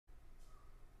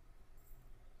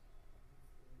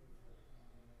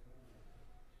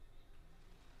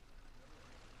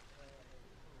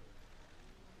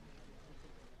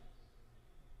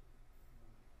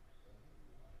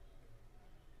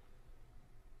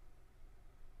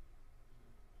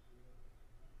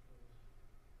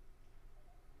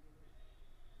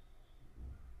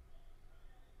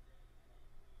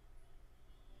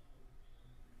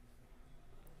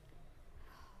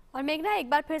और मेघना, एक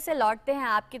बार फिर से लौटते हैं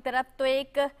आपकी तरफ। तो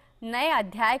एक नए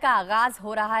अध्याय का आगाज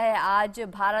हो रहा है आज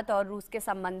भारत और रूस के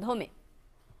संबंधों में।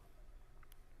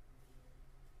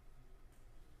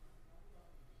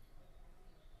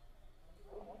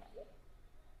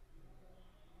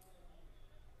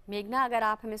 मेघना, अगर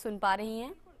आप हमें सुन पा रही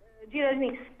हैं। जी रजनी,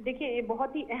 देखिए ये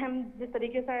बहुत ही अहम, जिस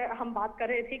तरीके से हम बात कर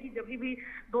रहे थे कि जब भी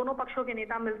दोनों पक्षों के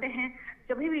नेता मिलते हैं,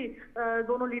 जब भी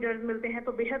दोनों लीडर्स मिलते हैं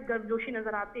तो बेहद गर्मजोशी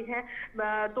नजर आती है।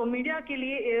 तो मीडिया के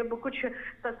लिए कुछ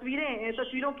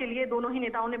तस्वीरों के लिए दोनों ही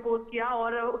नेताओं ने पोज किया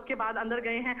और उसके बाद अंदर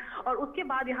गए हैं और उसके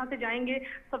बाद यहाँ से जाएंगे।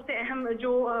 सबसे अहम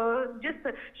जो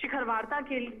जिस शिखर वार्ता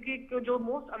के जो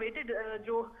मोस्ट अवेटेड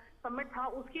जो समिट था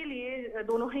उसके लिए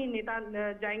दोनों ही नेता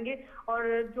जाएंगे और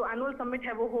जो एनुअल समिट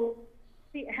है वो हो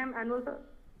अहम एनुअल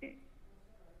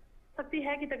सकती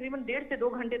है कि तकरीबन 1.5 से 2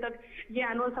 घंटे तक ये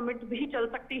एनुअल समिट भी चल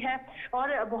सकती है।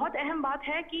 और बहुत अहम बात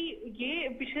है कि ये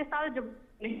पिछले साल जब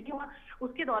नहीं हुआ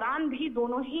उसके दौरान भी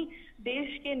दोनों ही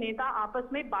देश के नेता आपस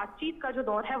में बातचीत का जो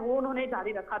दौर है वो उन्होंने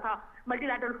जारी रखा था।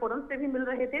 मल्टीलैटरल फोरम से भी मिल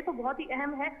रहे थे, तो बहुत ही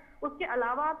अहम है। उसके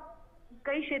अलावा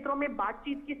कई क्षेत्रों में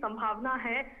बातचीत की संभावना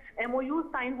है, एमओयू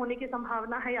साइन होने की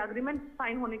संभावना है या अग्रीमेंट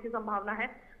साइन होने की संभावना है।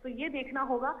 तो ये देखना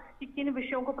होगा कि किन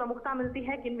विषयों को प्रमुखता मिलती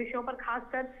है, किन विषयों पर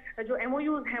खासकर जो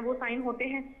एमओयूज हैं वो साइन होते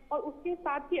हैं। और उसके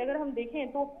साथ ही अगर हम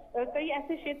देखें तो कई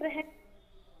ऐसे क्षेत्र हैं।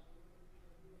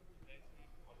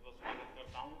 स्वागत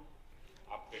करता हूं,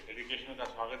 आपके डेलीगेशन का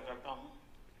स्वागत करता हूं।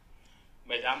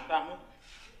 मैं जानता हूं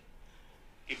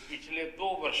कि पिछले 2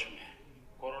 वर्ष में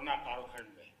कोरोना कालखंड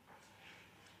में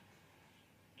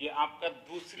ये आपका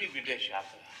दूसरी विदेश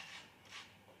यात्रा है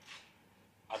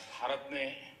और भारत ने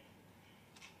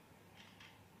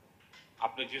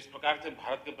आपने जिस प्रकार से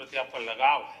भारत के प्रति आपका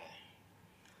लगाव है,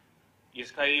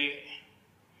 इसका ये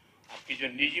आपकी जो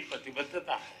निजी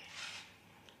प्रतिबद्धता है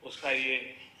उसका ये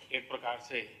एक प्रकार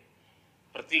से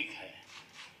प्रतीक है।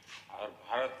 और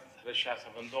भारत रशिया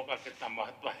संबंधों का कितना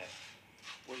महत्व है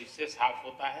वो इससे साफ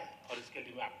होता है और इसके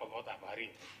लिए मैं आपका बहुत आभारी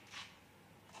हूँ।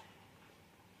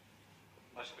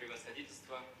 Ваше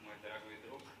превосходительство, мой дорогой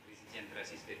друг, президент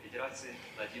Российской Федерации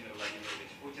Владимир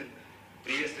Владимирович Путин,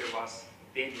 приветствую вас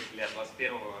в день для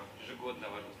 21-го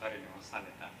ежегодного двустороннего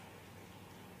саммита.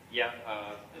 Я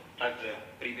также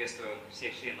приветствую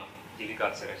всех членов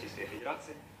делегации Российской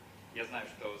Федерации. Я знаю,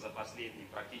 что за последние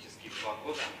практически 2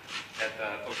 года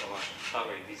это только ваш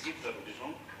 2-й визит за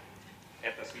рубежом.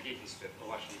 Это свидетельствует о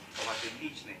вашей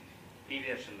личной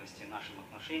приверженности нашим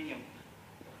отношениям.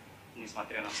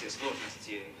 Несмотря на все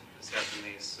сложности,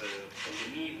 связанные с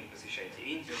пандемией, вы посещаете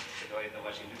Индию, это говорит о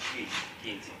вашей любви к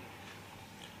Индии.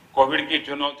 कोविड की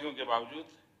चुनौतियों के बावजूद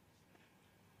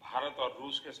भारत और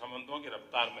रूस के संबंधों की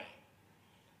रफ्तार में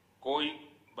कोई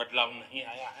बदलाव नहीं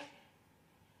आया है।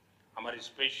 हमारी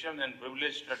special and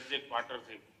privilege strategic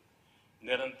partnership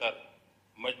निरंतर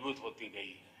मजबूत होती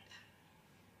गई है।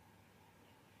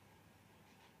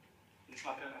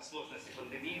 Несмотря на сложности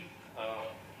пандемии,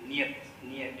 нет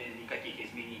никаких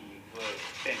изменений в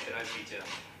темпе развития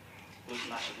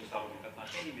наших двусторонних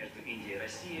отношений между Индией и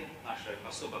Россией. Наше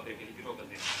особо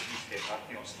привилегированное стратегическое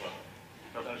партнерство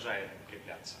продолжает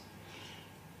укрепляться.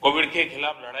 कोविड के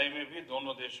खिलाफ लड़ाई में भी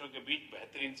दोनों देशों के बीच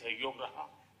बेहतरीन सहयोग रहा,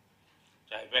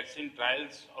 चाहे वैक्सीन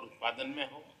ट्रायल्स और उत्पादन में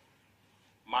हो,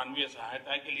 मानवीय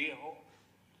सहायता के लिए हो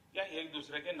या एक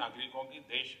दूसरे के नागरिकों की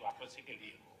देश वापसी के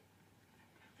लिए हो।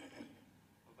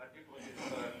 В борьбе против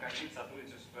ковид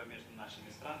сотрудничество между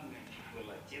нашими странами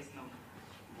было тесным,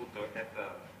 будто это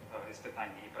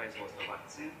испытание и производство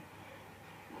вакцин,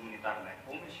 гуманитарная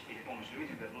помощь или помощь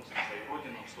людям вернуться в свою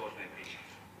родину в сложное время.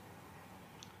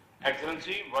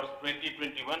 एक्सेलेंसी, वर्ष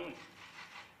 2021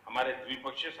 हमारे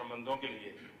द्विपक्षीय संबंधों के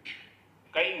लिए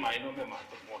कई मायनों में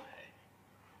महत्वपूर्ण है।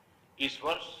 इस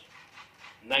वर्ष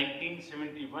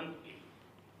 1971 की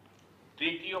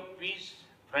treaty of peace,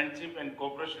 friendship and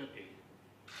cooperation के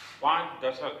 5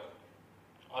 दशक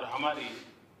और हमारी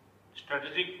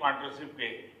स्ट्रेटेजिक पार्टनरशिप के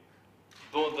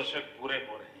 2 दशक पूरे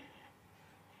हो रहे हैं।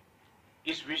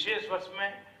 इस विशेष वर्ष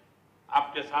में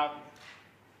आपके साथ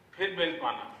फिर मिल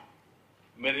पाना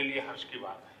मेरे लिए हर्ष की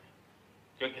बात है,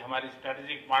 क्योंकि हमारी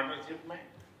स्ट्रेटेजिक पार्टनरशिप में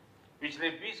पिछले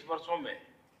 20 वर्षों में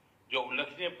जो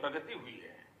उल्लेखनीय प्रगति हुई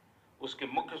है उसके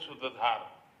मुख्य सूत्रधार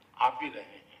आप ही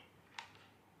रहे हैं।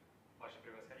 Ваше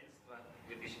превосходительство,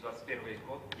 2021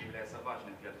 год является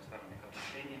важным для двусторонних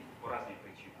отношений по разным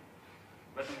причинам.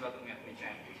 В этом году мы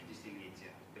отмечаем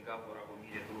 50-летие договора о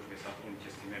мире, дружбе и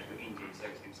сотрудничестве между Индией и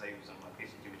Советским Союзом от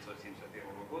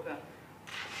 1971 года,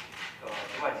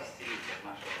 2 десятилетия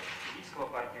нашего стратегического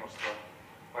партнерства.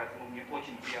 Поэтому мне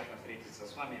очень приятно встретиться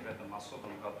с вами в этом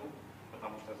особом году,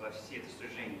 потому что за все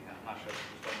достижения наших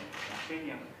двусторонних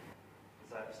отношений,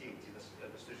 за все эти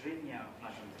достижения в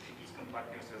нашем стратегическом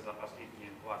партнерстве за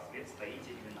последние 20 лет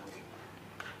стоите именно вы.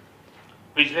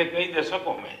 पिछले कई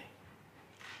दशकों में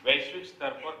वैश्विक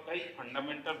स्तर पर कई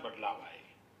फंडामेंटल बदलाव आए,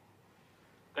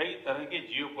 कई तरह के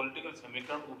जियोपॉलिटिकल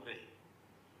समीकरण उभरे,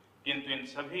 किंतु इन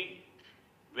सभी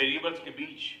वेरिएबल्स के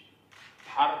बीच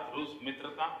भारत रूस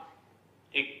मित्रता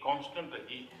एक कांस्टेंट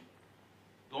रही है।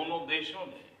 दोनों देशों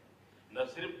ने न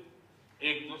सिर्फ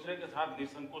एक दूसरे के साथ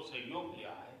निसंकोच सहयोग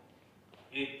किया है,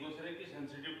 एक दूसरे की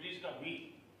सेंसिटिविटीज का भी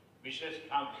विशेष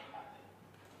ख्याल रखा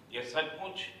है। यह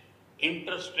सचमुच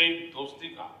इंटरस्टेट दोस्ती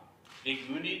का एक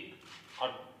यूनिक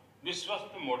और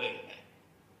विश्वस्त मॉडल है।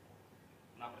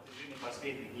 На протяжении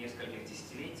последних нескольких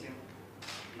десятилетий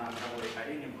на мировой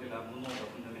арене было много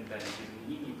фундаментальных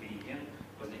изменений, перемен,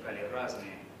 возникали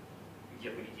разные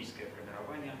геополитические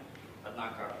формирования,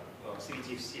 однако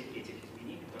среди всех этих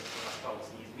изменений то, что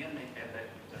осталось неизменной, это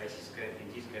российская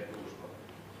индийская дружба.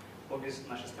 Обе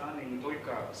наши страны не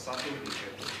только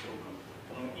сотрудничают друг с другом,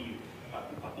 но и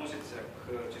относятся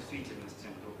к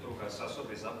чувствительностям друг друга с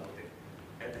особой заботой.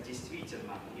 Это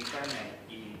действительно уникальная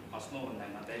и основанная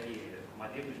на доверии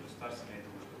модель межгосударственной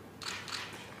дружбы.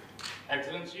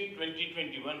 एक्सेलेंसी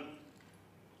 2021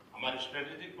 हमारे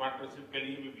स्ट्रेटेजिक पार्टनरशिप के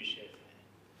लिए भी विशेष है।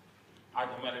 आज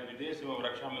हमारे विदेश एवं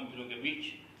रक्षा मंत्रियों के बीच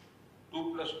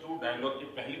 2+2 डायलॉग की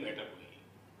पहली बैठक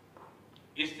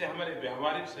हुई। इससे हमारे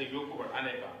व्यावहारिक सहयोग को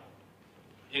बढ़ाने का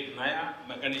एक नया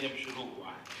मैकेनिज्म शुरू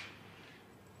हुआ है।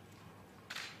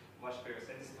 Ваше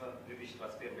превосходительство,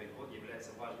 2021 год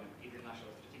является важным и для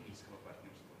нашего стратегического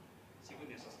партнерства.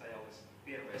 Сегодня состоялась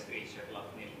первая встреча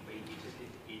глав внешнеполитических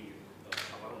и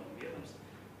оборонных ведомств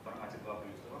в формате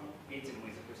 2+2. Этим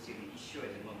мы запустили еще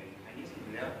один новый механизм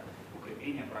для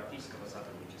укрепления практического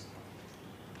сотрудничества.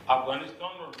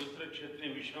 अफगानिस्तान और दूसरे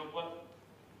क्षेत्रीय विषयों पर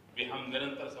भी हम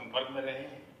निरंतर संपर्क में रहे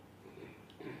हैं।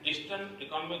 ईस्टर्न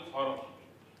इकोनॉमिक फोरम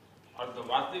और द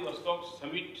व्लादिवोस्तोक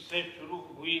समिट से शुरू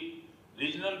हुई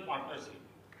रीजनल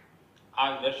पार्टनरशिप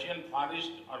आज रशियन फार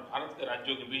ईस्ट और भारत के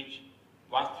राज्यों के बीच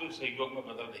वास्तविक सहयोग में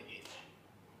बदल रही है।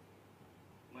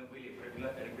 Мы были в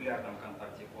регулярном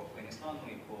контакте по Афганистану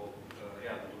и по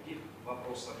ряду других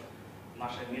вопросов.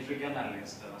 Наше межрегиональное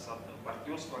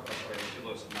партнерство, которое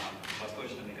началось на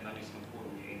Восточном экономическом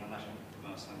форуме и на нашем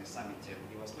с вами саммите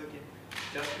в Востоке,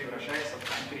 сейчас превращается в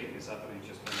конкретное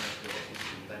сотрудничество между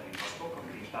Российским и Дальним Востоком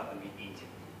и Штатами Индии.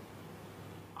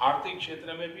 आर्थिक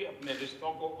क्षेत्र में भी अपने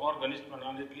रिश्तों को और घनिष्ठ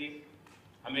बनाने के लिए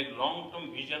हम एक लॉन्ग टर्म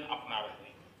विजन अपना रहे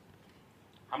हैं।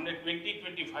 हमने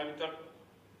 2025 तक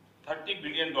 $30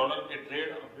 बिलियन के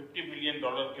ट्रेड और $50 बिलियन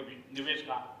के निवेश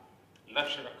का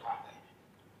लक्ष्य रखा है।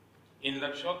 इन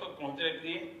लक्ष्यों तक पहुंचने के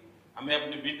लिए हमें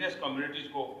अपनी बिजनेस कम्युनिटीज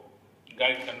को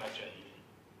गाइड करना चाहिए।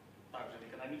 Также в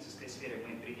экономической сфере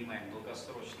мы принимаем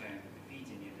долгосрочное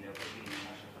видение для укрепления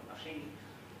наших отношений.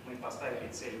 Мы поставили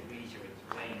цель увеличивать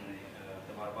взаимный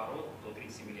товарооборот до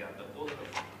 $30 миллиардов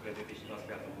к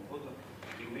 2025 году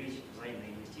и увеличить взаимные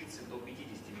инвестиции до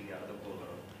 $50 миллиардов.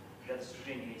 Для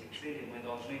достижения этих целей мы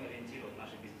должны ориентировать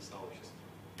наше бизнес-сообщество.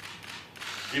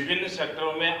 विभिन्न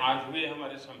सेक्टरों में आज हुए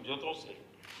हमारे समझौतों से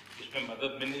इसमें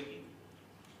मदद मिलेगी।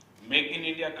 मेक इन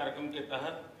इंडिया कार्यक्रम के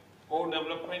तहत को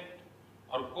डेवलपमेंट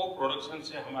और को प्रोडक्शन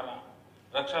से हमारा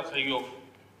रक्षा सहयोग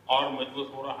और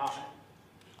मजबूत हो रहा है।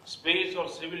 स्पेस और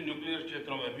सिविल न्यूक्लियर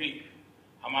क्षेत्रों में भी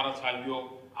हमारा सहयोग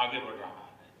आगे बढ़ रहा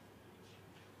है।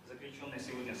 Заключенные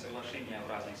сегодня соглашения в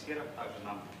разных сферах также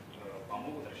нам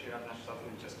помогут расширять наше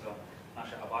сотрудничество.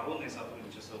 Наше оборонное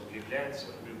сотрудничество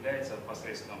углубляется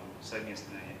посредством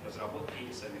совместной разработки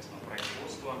и совместного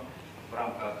производства в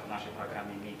рамках нашей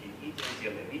программы Make in India,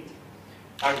 «Делай вид».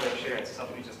 Также расширяется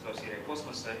сотрудничество в сфере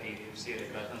космоса и в сфере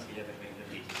гражданской ядерной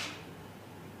энергетики.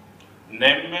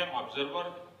 नेम में ऑब्जर्वर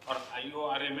और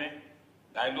IORA में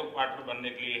डायलॉग पार्टनर बनने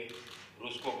के लिए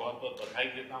रूस को बहुत बहुत बधाई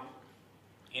देता हूँ।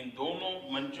 इन दोनों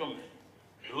मंचों में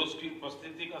रूस की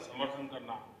उपस्थिति का समर्थन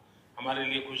करना हमारे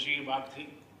लिए खुशी की बात थी।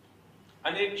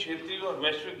 अनेक क्षेत्रीय और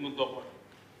वैश्विक मुद्दों पर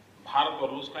भारत और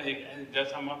रूस का एक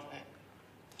जैसा मत है।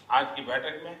 आज की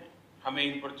बैठक में हमें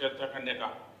इन पर चर्चा करने का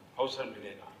अवसर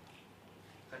मिलेगा।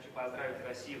 Хочу поздравить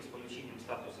Россию с получением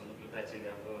статуса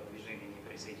наблюдателя в движении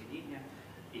неприсоединения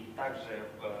и также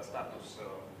статус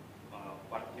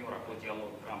партнера по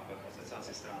диалогу в рамках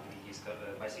Ассоциации стран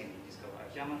бассейна Индийского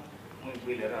океана. Мы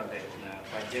были рады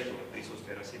поддерживать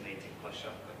присутствие России на этих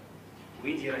площадках. У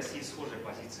Индии и России схожие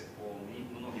позиции по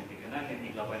многим региональным и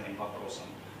глобальным вопросам.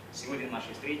 Сегодня в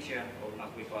нашей встрече у нас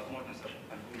будет возможность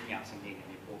обменяться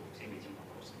мнениями по всем этим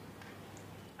вопросам.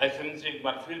 एक्सेलेंसी, एक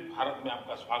बार फिर भारत में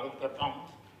आपका स्वागत करता हूँ,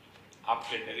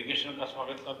 आपके डेलीगेशन का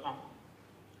स्वागत करता हूँ।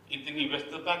 इतनी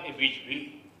व्यस्तता के बीच भी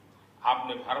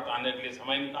आपने भारत आने के लिए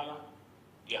समय निकाला,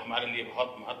 ये हमारे लिए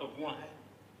बहुत महत्वपूर्ण है।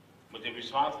 मुझे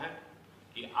विश्वास है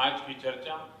कि आज की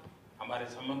चर्चा हमारे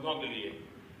संबंधों के लिए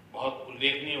बहुत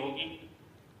उल्लेखनीय होगी।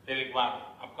 फिर एक बार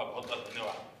आपका बहुत बहुत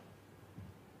धन्यवाद।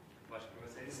 Ваше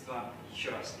превосходительство, еще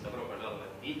раз добро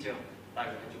пожаловать в Индию.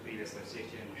 Также хочу приветствовать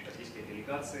всех членов российской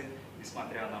делегации.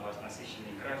 Несмотря на ваш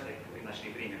насыщенный график, вы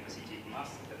нашли время посетить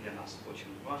нас. Это для нас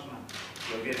очень важно.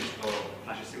 Я уверен, что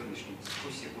наши сегодняшние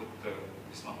дискуссии будут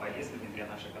весьма полезными для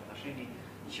наших отношений.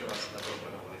 Еще раз добро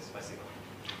пожаловать. Спасибо.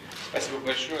 Спасибо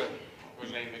большое,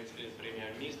 уважаемый господин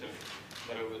премьер-министр,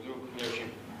 дорогой друг. Мне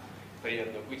очень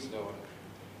приятно быть снова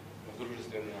в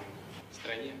дружественной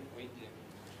стране, в Индии.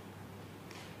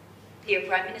 Dear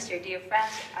Prime Minister, dear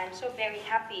friends, I'm so very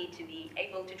happy to be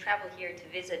able to travel here to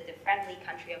visit the friendly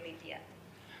country of India.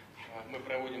 Мы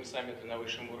проводим саммиты на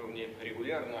высшем уровне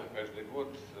регулярно, каждый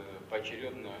год,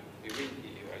 поочередно и в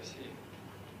Индии, и в России.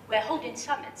 We're holding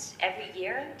summits every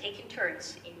year, taking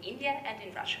turns in India and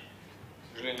in Russia.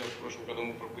 К сожалению, в прошлом году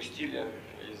мы пропустили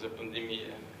из-за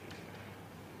пандемии.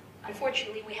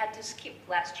 Unfortunately, we had to skip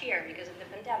last year because of the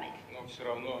pandemic. Но все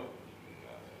равно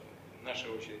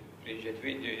наша очередь приезжать в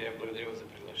Индию, я благодарю вас за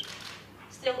приглашение.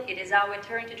 Still, it is our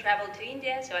turn to travel to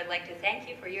India, so I'd like to thank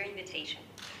you for your invitation.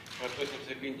 Мы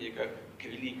относимся к Индии как к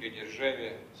великой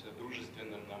державе, с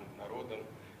дружественным нам народом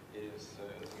и с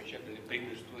замечательной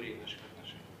предысторией наших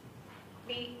отношений.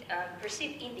 We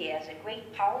perceive India as a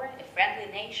great power, a friendly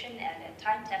nation, and a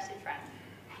time-tested friend.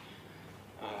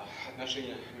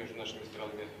 Отношения между нашими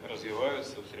странами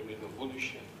развиваются, устремлены в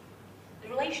будущее. The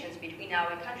relations between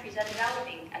our countries are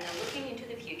developing and are looking into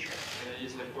the future.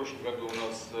 Если в прошлом году у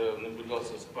нас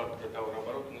наблюдался спад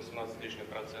товарооборота на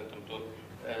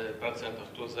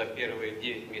 17,5%, то за первые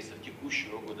 9 месяцев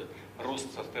текущего года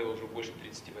рост составил уже больше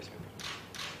 38%.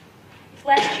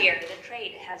 Last year, the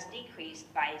trade has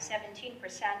decreased by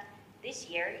 17%. This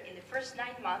year, in the first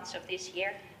 9 months of this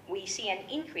year, we see an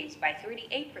increase by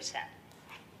 38%.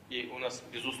 И у нас,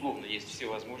 безусловно, есть все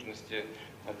возможности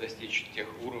достичь тех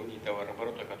уровней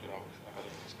товарооборота, о которых вы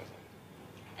сказали.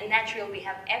 And naturally, we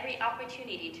have every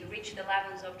opportunity to reach the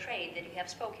levels of trade that you have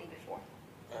spoken before.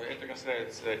 Это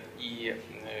касается и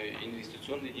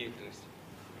инвестиционной деятельности.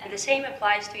 And the same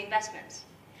applies to investments.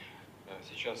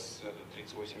 Сейчас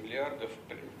 38 миллиардов,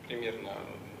 примерно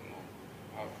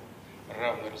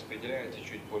равно распределяется,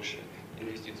 чуть больше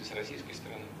инвестиций с российской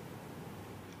стороны.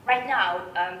 Right now,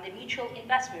 the mutual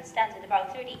investment stands at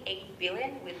about 38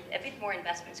 billion, with a bit more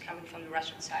investments coming from the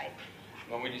Russian side.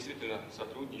 Но мы действительно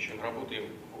сотрудничаем,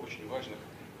 работаем в очень важных,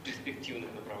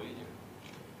 перспективных направлениях.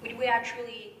 We are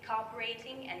truly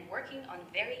cooperating and working on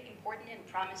very important and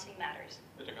promising matters.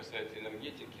 Это касается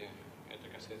энергетики, это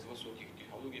касается высоких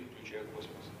технологий, включая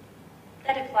космос.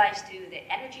 That applies to the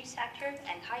energy sector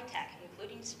and high tech,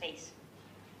 including space.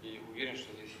 И уверен,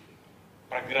 что здесь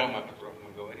программы, о которых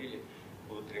мы говорили,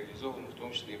 будут реализованы, в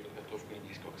том числе и подготовка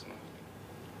индийского космонавта.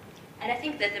 And I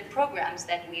think that the programs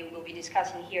that we will be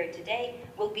discussing here today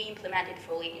will be implemented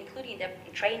fully, including the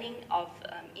training of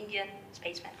Indian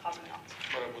spacemen cosmonauts.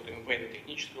 Мы работаем в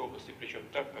военно-технической области, причем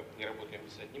так, как не работаем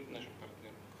с одним нашим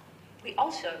партнером. We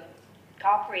also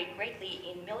cooperate greatly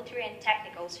in military and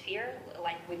technical sphere,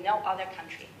 like with no other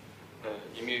country.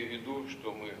 Имею в виду,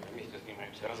 что мы вместе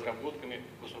занимаемся разработками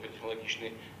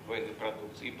высокотехнологичной военной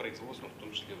продукции и производством, в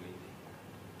том числе в Индии.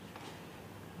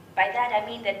 By that I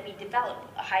mean that we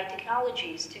develop high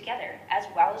technologies together as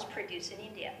well as produce in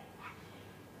India.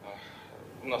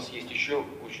 У нас есть еще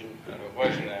очень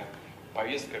важная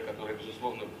повестка, которая,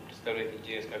 безусловно, представляет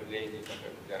интерес как для Индии, так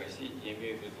и для России. Я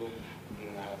имею в виду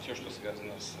все, что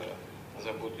связано с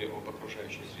заботой об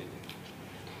окружающей среде.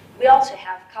 We also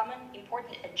have common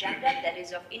important agenda that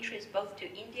is of interest both to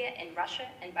India and Russia,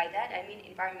 and by that I mean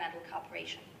environmental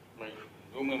cooperation. Мы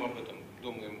думаем об этом,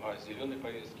 думаем о зеленой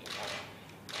повестке,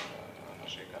 о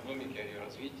нашей экономике, о ее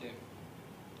развитии.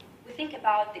 We think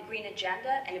about the green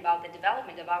agenda and about the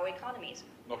development of our economies.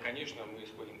 Но, конечно, мы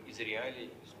исходим из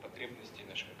реалий, из потребностей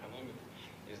наших экономик,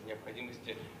 из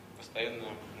необходимости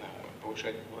постоянно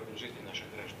повышать уровень жизни наших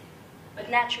граждан. But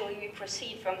naturally, we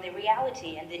proceed from the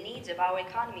reality and the needs of our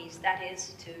economies, that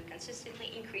is, to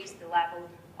consistently increase the level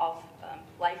of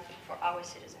life for our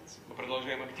citizens. Мы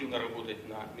продолжаем активно работать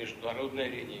на международной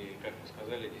арене, и, как вы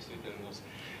сказали, действительно у нас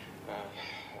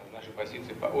наши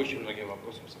позиции по очень многим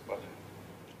вопросам совпадают.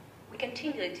 We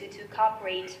continue to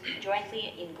cooperate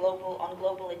jointly on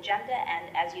global agenda,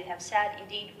 and as you have said,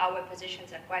 indeed, our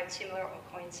positions are quite similar or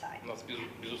coincide. Нас,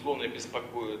 безусловно,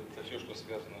 беспокоит все, что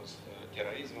связано с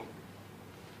терроризмом.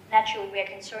 Naturally, we are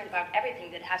concerned about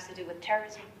everything that has to do with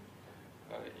terrorism.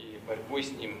 И борьбой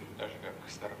с ним, даже как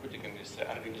с наркотиками, с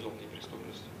организованной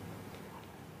преступностью.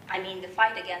 I mean the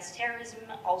fight against terrorism,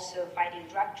 also fighting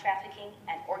drug trafficking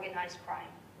and organized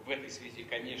crime. В этой связи,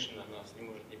 конечно, нас не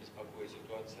может не беспокоить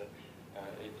ситуация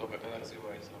и то, как она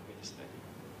развивается в Афганистане.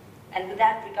 And with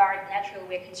that regard, naturally,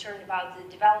 we're concerned about the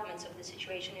developments of the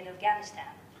situation in Afghanistan.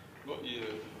 Ну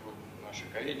и наши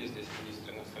коллеги здесь,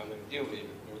 министр иностранных дел и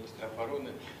министр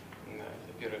обороны,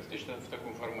 это первая встреча в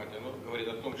таком формате, оно говорит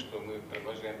о том, что мы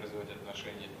продолжаем развивать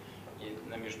отношения и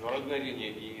на международной арене,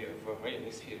 и в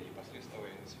военной сфере, непосредственно в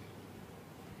военной сфере.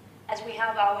 As we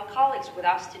have our colleagues with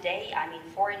us today, I mean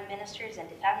foreign ministers and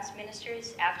defense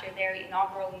ministers, after their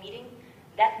inaugural meeting,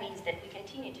 that means that we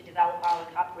continue to develop our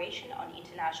cooperation on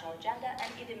international agenda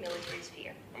and in the military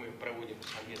sphere. Мы проводим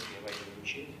совместные военные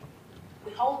учения.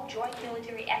 We hold joint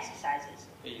military exercises.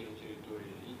 И на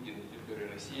территории Индии, на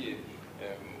территории России.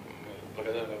 Мы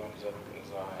благодарны вам за это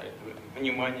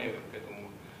внимание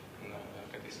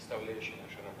к этой составляющей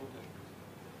нашей работы.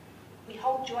 We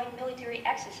hold joint military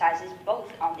exercises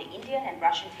both on the Indian and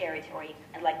Russian territory,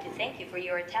 and I'd like to thank you for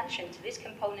your attention to this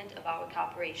component of our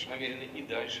cooperation. Намерены и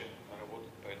дальше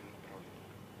работать по этому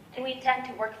направлению. And we intend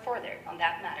to work further on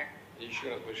that matter. И еще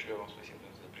раз большое вам спасибо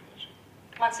за приглашение.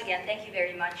 Once again, thank you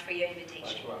very much for your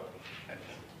invitation.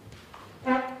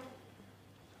 Спасибо.